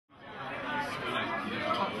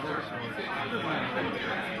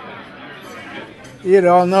You'd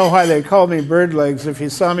all know why they called me Bird Legs if you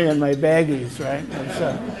saw me in my baggies, right?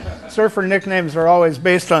 Surfer nicknames are always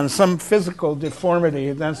based on some physical deformity,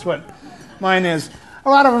 and that's what mine is. A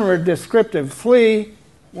lot of them are descriptive. Flea,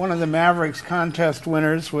 one of the Mavericks contest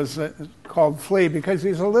winners, was called Flea because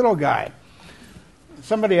he's a little guy.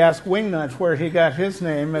 Somebody asked Wingnut where he got his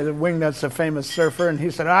name. Wingnut's a famous surfer, and he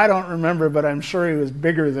said, "I don't remember, but I'm sure he was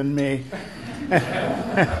bigger than me."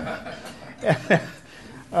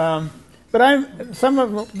 But some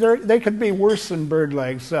of them, they could be worse than Bird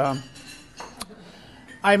Legs.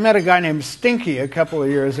 I met a guy named Stinky a couple of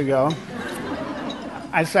years ago.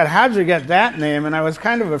 I said, "How'd you get that name?" And I was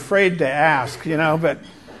kind of afraid to ask, but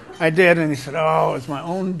I did. And he said, "Oh, it's my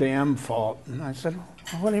own damn fault." And I said,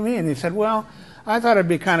 "What do you mean?" He said, "Well, I thought it'd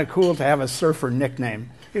be kind of cool to have a surfer nickname."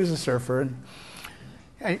 He was a surfer.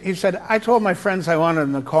 And he said, "I told my friends I wanted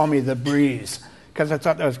them to call me the Breeze because I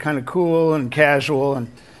thought that was kind of cool and casual." And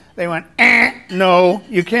they went, "No,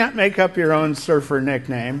 you can't make up your own surfer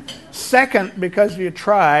nickname. Second, because you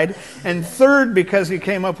tried. And third, because you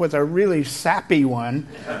came up with a really sappy one.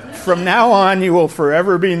 From now on, you will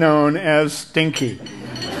forever be known as Stinky."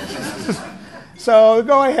 So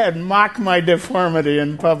go ahead and mock my deformity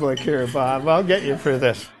in public here, Bob. I'll get you for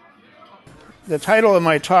this. The title of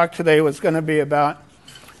my talk today was going to be about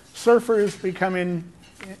surfers becoming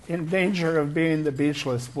in danger of being the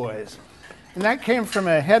beachless boys. And that came from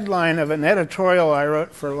a headline of an editorial I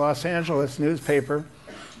wrote for a Los Angeles newspaper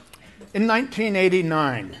in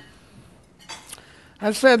 1989.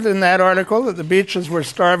 I said in that article that the beaches were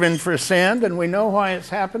starving for sand, and we know why it's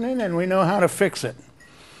happening, and we know how to fix it.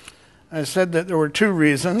 I said that there were two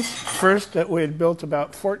reasons. First, that we had built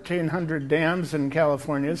about 1,400 dams in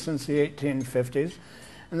California since the 1850s,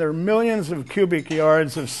 and there are millions of cubic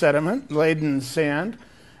yards of sediment, laden sand,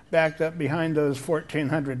 backed up behind those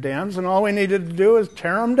 1,400 dams, and all we needed to do is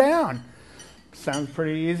tear them down. Sounds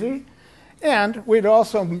pretty easy. And we'd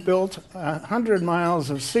also built 100 miles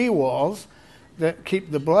of seawalls that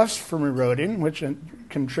keep the bluffs from eroding, which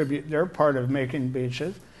contribute their part of making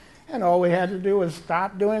beaches. And all we had to do was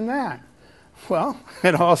stop doing that. Well,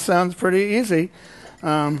 it all sounds pretty easy.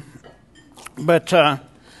 But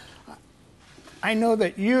I know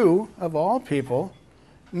that you, of all people,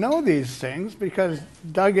 know these things because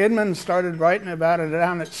Doug Inman started writing about it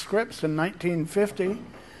down at Scripps in 1950.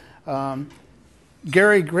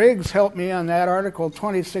 Gary Griggs helped me on that article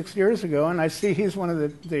 26 years ago, and I see he's one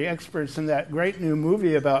of the experts in that great new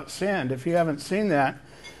movie about sand. If you haven't seen that,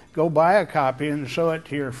 go buy a copy and show it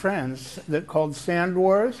to your friends. That's called Sand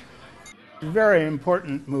Wars. Very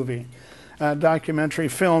important movie, documentary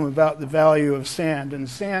film about the value of sand and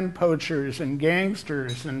sand poachers and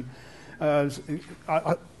gangsters and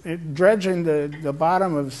dredging the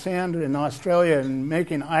bottom of sand in Australia and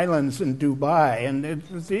making islands in Dubai. And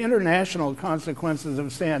it was the international consequences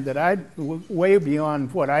of sand that way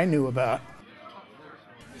beyond what I knew about.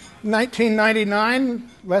 1999,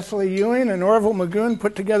 Leslie Ewing and Orville Magoon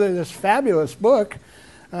put together this fabulous book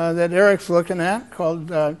that Eric's looking at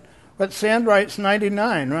called What Sand Writes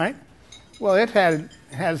 99, right? Well, it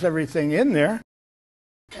has everything in there.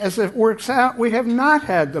 As it works out, we have not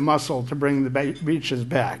had the muscle to bring the beaches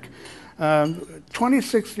back.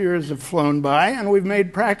 26 years have flown by, and we've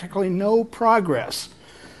made practically no progress.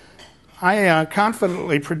 I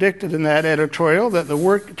confidently predicted in that editorial that the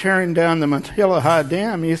work tearing down the Mantilaha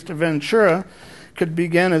Dam east of Ventura could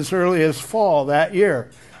begin as early as fall that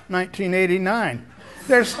year, 1989.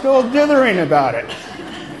 They're still dithering about it.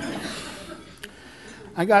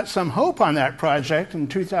 I got some hope on that project in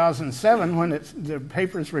 2007 when the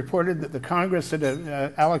papers reported that the Congress had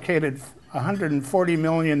allocated $140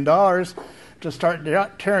 million to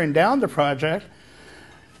start tearing down the project.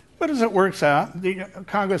 But as it works out, the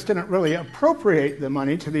Congress didn't really appropriate the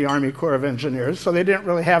money to the Army Corps of Engineers, so they didn't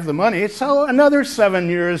really have the money. So another 7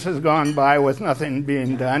 years has gone by with nothing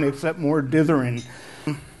being done except more dithering.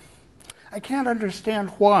 I can't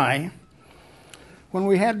understand why, when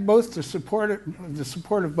we had both the support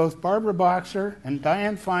of both Barbara Boxer and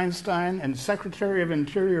Dianne Feinstein and Secretary of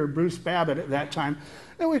Interior Bruce Babbitt at that time,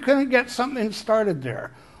 that we couldn't get something started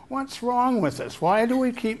there. What's wrong with us? Why do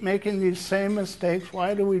we keep making these same mistakes?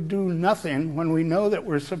 Why do we do nothing when we know that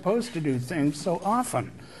we're supposed to do things so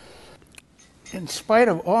often? In spite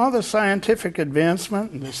of all the scientific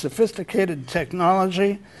advancement and the sophisticated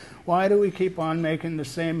technology, why do we keep on making the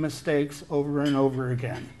same mistakes over and over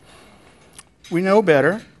again? We know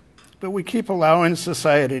better, but we keep allowing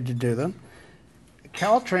society to do them.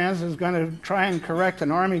 Caltrans is going to try and correct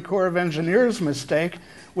an Army Corps of Engineers mistake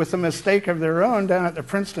with a mistake of their own down at the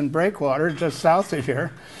Princeton Breakwater, just south of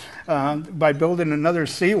here. by building another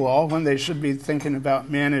seawall when they should be thinking about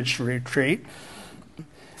managed retreat.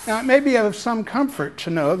 Now, it may be of some comfort to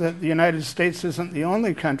know that the United States isn't the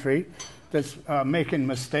only country that's making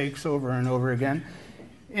mistakes over and over again.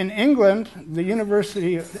 In England, the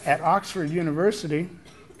university at Oxford University,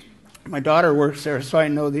 my daughter works there, so I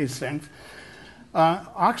know these things.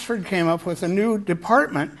 Oxford came up with a new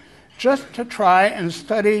department just to try and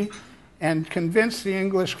study and convince the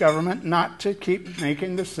English government not to keep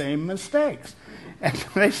making the same mistakes. And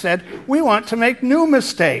they said, we want to make new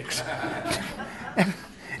mistakes.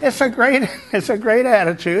 It's a great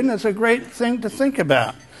attitude, and it's a great thing to think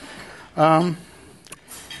about.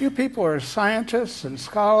 You people are scientists and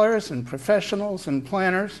scholars and professionals and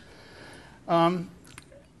planners.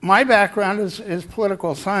 My background is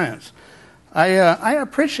political science. I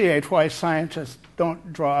appreciate why scientists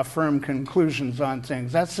don't draw firm conclusions on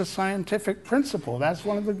things. That's the scientific principle. That's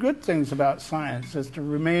one of the good things about science, is to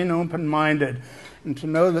remain open-minded and to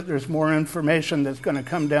know that there's more information that's going to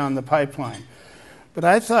come down the pipeline. But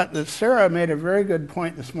I thought that Sarah made a very good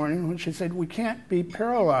point this morning when she said we can't be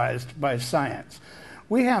paralyzed by science.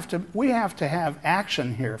 We have to have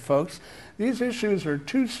action here, folks. These issues are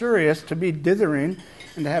too serious to be dithering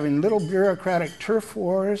and having little bureaucratic turf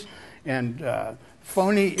wars and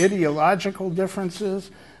phony ideological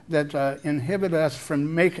differences that inhibit us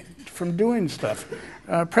from doing stuff.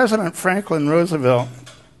 President Franklin Roosevelt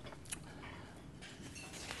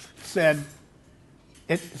said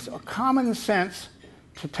it's a common sense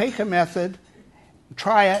to take a method,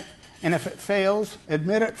 try it, and if it fails,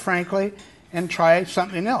 admit it frankly, and try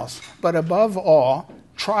something else. But above all,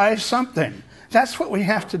 try something. That's what we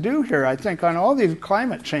have to do here, I think, on all these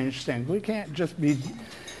climate change things. We can't just be...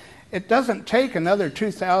 It doesn't take another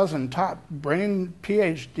 2,000 top brain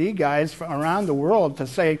PhD guys from around the world to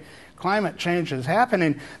say climate change is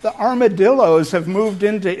happening. The armadillos have moved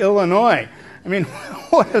into Illinois. I mean,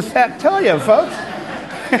 what does that tell you, folks?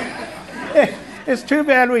 It's too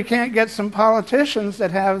bad we can't get some politicians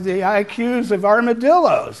that have the IQs of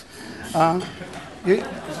armadillos.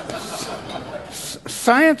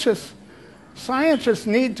 Scientists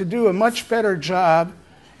need to do a much better job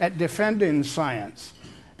at defending science.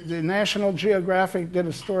 The National Geographic did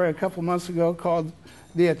a story a couple months ago called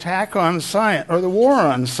The Attack on Science, or The War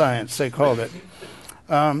on Science, they called it.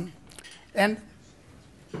 And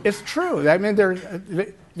it's true. I mean,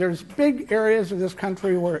 there's big areas of this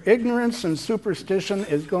country where ignorance and superstition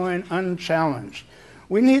is going unchallenged.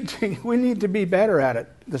 We need to be better at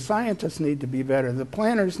it. The scientists need to be better. The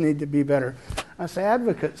planners need to be better. Us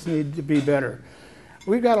advocates need to be better.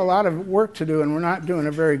 We've got a lot of work to do, and we're not doing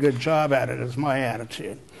a very good job at it, is my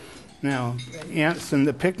attitude. Now, ants and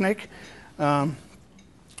the picnic.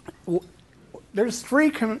 There's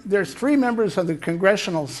three members of the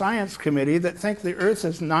Congressional Science Committee that think the Earth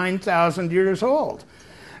is 9,000 years old.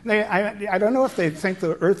 I don't know if they think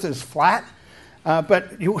the Earth is flat,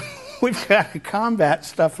 but we've got to combat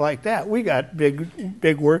stuff like that. We got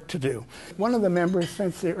big work to do. One of the members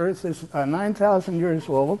thinks the Earth is 9,000 years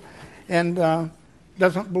old and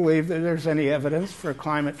doesn't believe that there's any evidence for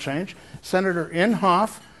climate change. Senator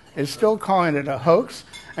Inhofe is still calling it a hoax.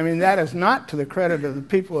 I mean, that is not to the credit of the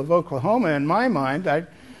people of Oklahoma in my mind.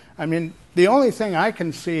 I mean, the only thing I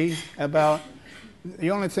can see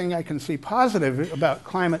positive about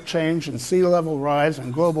climate change and sea level rise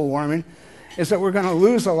and global warming is that we're going to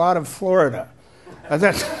lose a lot of Florida.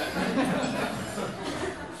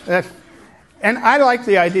 And I like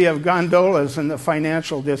the idea of gondolas in the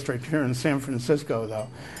financial district here in San Francisco, though.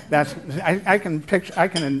 I can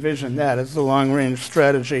envision that as the long-range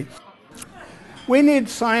strategy. We need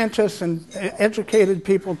scientists and educated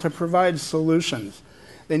people to provide solutions.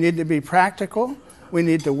 They need to be practical. We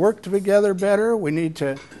need to work together better. We need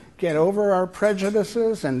to get over our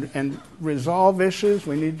prejudices and resolve issues.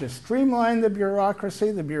 We need to streamline the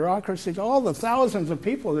bureaucracy. All the thousands of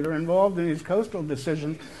people that are involved in these coastal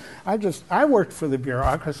decisions. I worked for the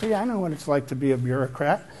bureaucracy. I know what it's like to be a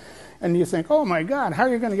bureaucrat. And you think, oh my God, how are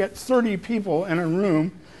you going to get 30 people in a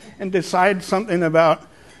room and decide something about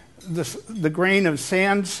the grain of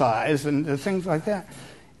sand size and things like that?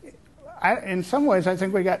 In some ways, I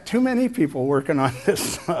think we got too many people working on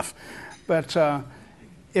this stuff. But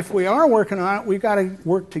if we are working on it, we've got to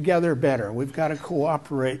work together better. We've got to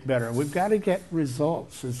cooperate better. We've got to get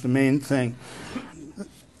results is the main thing.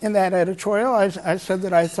 In that editorial, I said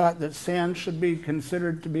that I thought that sand should be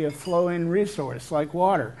considered to be a flowing resource like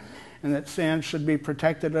water, and that sand should be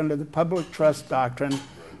protected under the public trust doctrine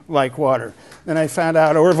like water. Then I found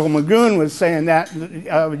out Orville Magoon was saying that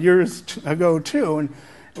years ago too, and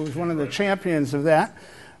it was one of the champions of that.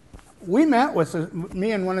 we met with,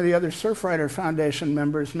 me and one of the other Surfrider Foundation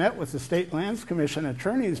members met with the State Lands Commission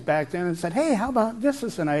attorneys back then and said, hey, how about this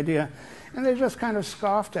as an idea? And they just kind of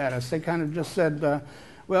scoffed at us. They kind of just said,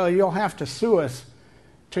 well, you'll have to sue us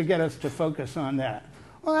to get us to focus on that.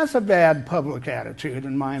 Well, that's a bad public attitude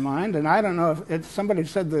in my mind, and I don't know if somebody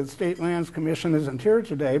said the State Lands Commission isn't here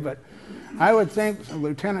today, but I would think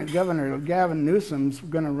Lieutenant Governor Gavin Newsom's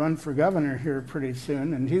going to run for governor here pretty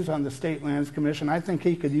soon, and he's on the State Lands Commission. I think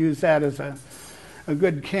he could use that as a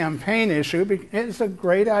good campaign issue. It's a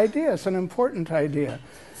great idea. It's an important idea.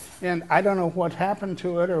 And I don't know what happened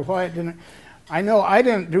to it or why it didn't. I know I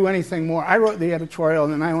didn't do anything more. I wrote the editorial,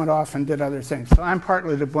 and then I went off and did other things. So I'm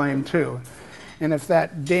partly to blame, too. And if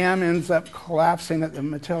that dam ends up collapsing, that the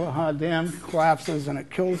Matilaha Dam collapses and it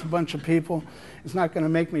kills a bunch of people, it's not going to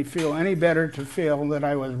make me feel any better to feel that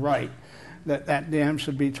I was right, that that dam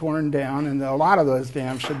should be torn down, and a lot of those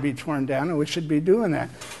dams should be torn down, and we should be doing that.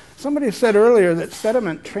 Somebody said earlier that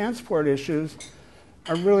sediment transport issues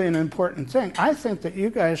are really an important thing. I think that you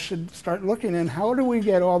guys should start looking in how do we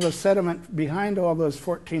get all the sediment behind all those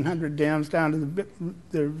 1,400 dams down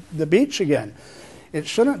to the beach again. It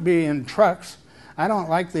shouldn't be in trucks. I don't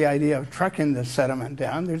like the idea of trucking the sediment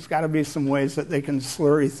down. There's got to be some ways that they can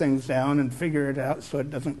slurry things down and figure it out so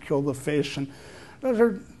it doesn't kill the fish. And those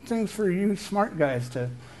are things for you smart guys to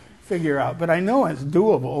figure out. But I know it's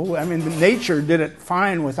doable. I mean, nature did it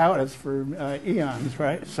fine without us for eons,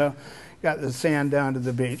 right? So got the sand down to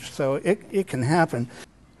the beach. So it can happen.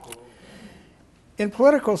 In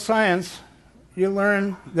political science, you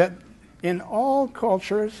learn that in all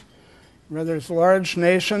cultures, whether it's large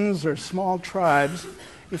nations or small tribes,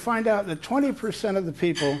 you find out that 20% of the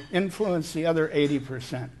people influence the other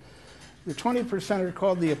 80%. The 20% are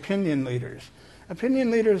called the opinion leaders.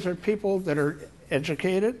 Opinion leaders are people that are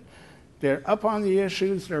educated, they're up on the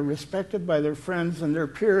issues, they're respected by their friends and their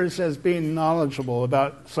peers as being knowledgeable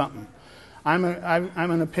about something. I'm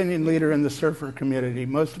an opinion leader in the surfer community.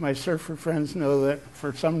 Most of my surfer friends know that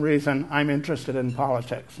for some reason I'm interested in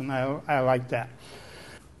politics, and I like that.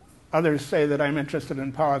 Others say that I'm interested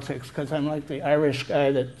in politics because I'm like the Irish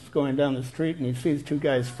guy that's going down the street and he sees two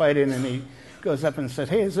guys fighting and he goes up and says,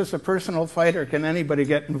 hey, is this a personal fight or can anybody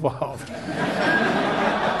get involved?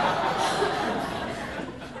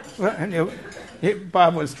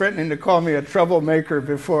 Bob was threatening to call me a troublemaker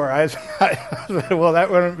before. I said, well, that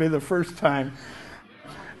wouldn't be the first time.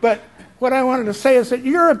 But what I wanted to say is that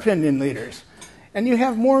you're opinion leaders. And you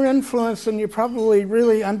have more influence than you probably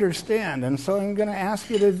really understand. And so I'm going to ask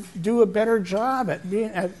you to do a better job at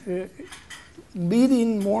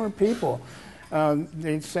leading more people.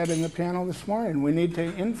 They said in the panel this morning, we need to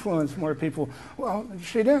influence more people. Well,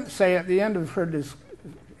 she didn't say at the end of her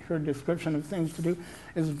description of things to do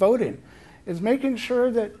is voting. Is making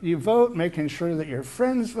sure that you vote, making sure that your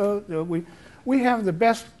friends vote. We have the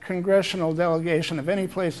best congressional delegation of any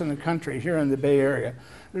place in the country here in the Bay Area.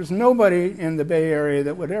 There's nobody in the Bay Area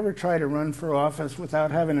that would ever try to run for office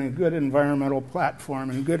without having a good environmental platform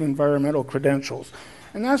and good environmental credentials.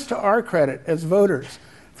 And that's to our credit as voters.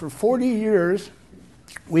 For 40 years,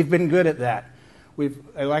 we've been good at that. We've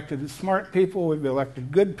elected smart people, we've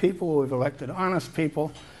elected good people, we've elected honest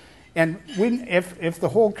people. And if the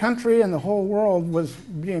whole country and the whole world was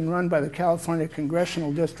being run by the California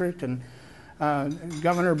Congressional District and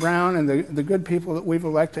Governor Brown and the good people that we've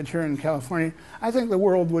elected here in California, I think the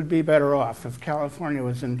world would be better off if California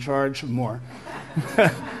was in charge more.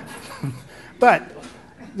 But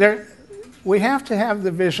we have to have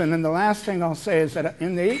the vision, and the last thing I'll say is that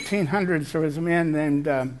in the 1800s there was a man named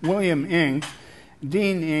William Ing,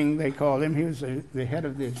 Dean Ing they called him. He was the head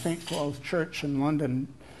of the St. Paul's Church in London.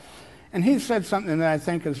 And he said something that I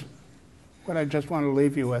think is what I just want to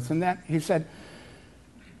leave you with, and that he said,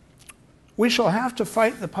 we shall have to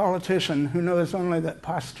fight the politician who knows only that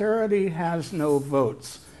posterity has no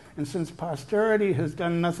votes. And since posterity has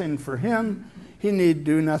done nothing for him, he need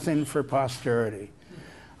do nothing for posterity.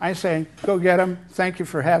 I say, go get him. Thank you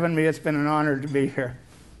for having me. It's been an honor to be here.